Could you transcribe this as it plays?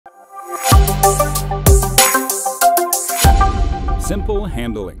Simple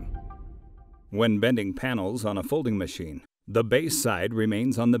handling. When bending panels on a folding machine, the base side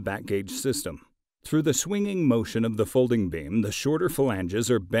remains on the backgauge system. Through the swinging motion of the folding beam, the shorter flanges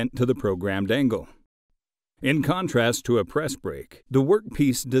are bent to the programmed angle. In contrast to a press brake, the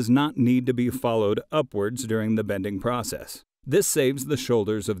workpiece does not need to be followed upwards during the bending process. This saves the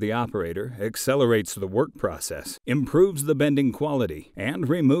shoulders of the operator, accelerates the work process, improves the bending quality, and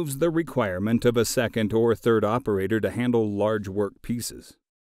removes the requirement of a second or third operator to handle large work pieces.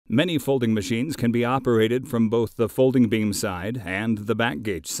 Many folding machines can be operated from both the folding beam side and the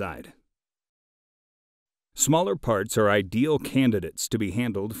backgauge side. Smaller parts are ideal candidates to be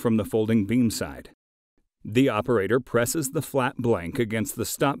handled from the folding beam side. The operator presses the flat blank against the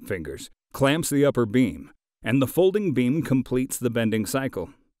stop fingers, clamps the upper beam, and the folding beam completes the bending cycle.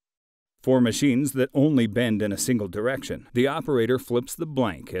 For machines that only bend in a single direction, the operator flips the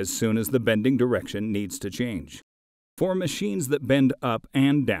blank as soon as the bending direction needs to change. For machines that bend up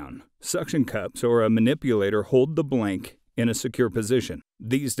and down, suction cups or a manipulator hold the blank in a secure position.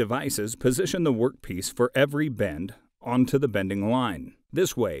 These devices position the workpiece for every bend onto the bending line.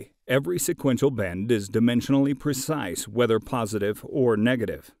 This way, every sequential bend is dimensionally precise, whether positive or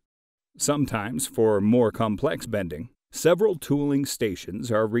negative. Sometimes, for more complex bending, several tooling stations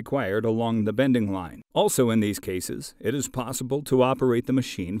are required along the bending line. Also in these cases, it is possible to operate the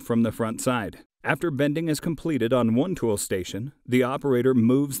machine from the front side. After bending is completed on one tool station, the operator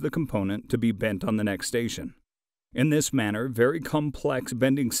moves the component to be bent on the next station. In this manner, very complex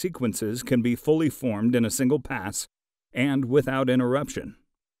bending sequences can be fully formed in a single pass and without interruption.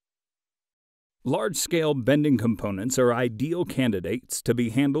 Large-scale bending components are ideal candidates to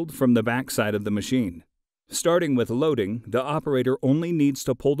be handled from the backside of the machine. Starting with loading, the operator only needs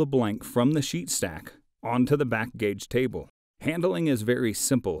to pull the blank from the sheet stack onto the backgauge table. Handling is very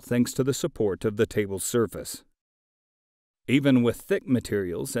simple thanks to the support of the table's surface. Even with thick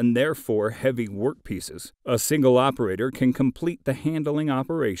materials and therefore heavy workpieces, a single operator can complete the handling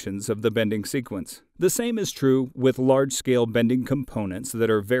operations of the bending sequence. The same is true with large-scale bending components that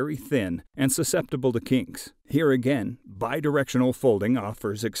are very thin and susceptible to kinks. Here again, bidirectional folding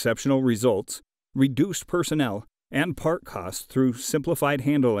offers exceptional results, reduced personnel and part costs through simplified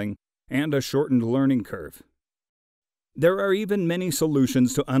handling and a shortened learning curve. There are even many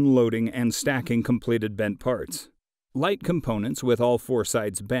solutions to unloading and stacking completed bent parts. Light components with all four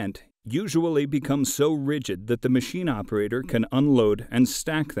sides bent usually become so rigid that the machine operator can unload and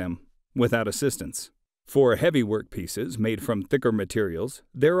stack them without assistance. For heavy workpieces made from thicker materials,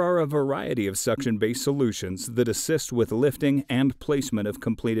 there are a variety of suction-based solutions that assist with lifting and placement of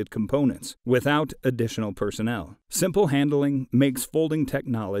completed components without additional personnel. Simple handling makes folding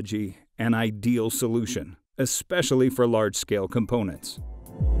technology an ideal solution, especially for large-scale components.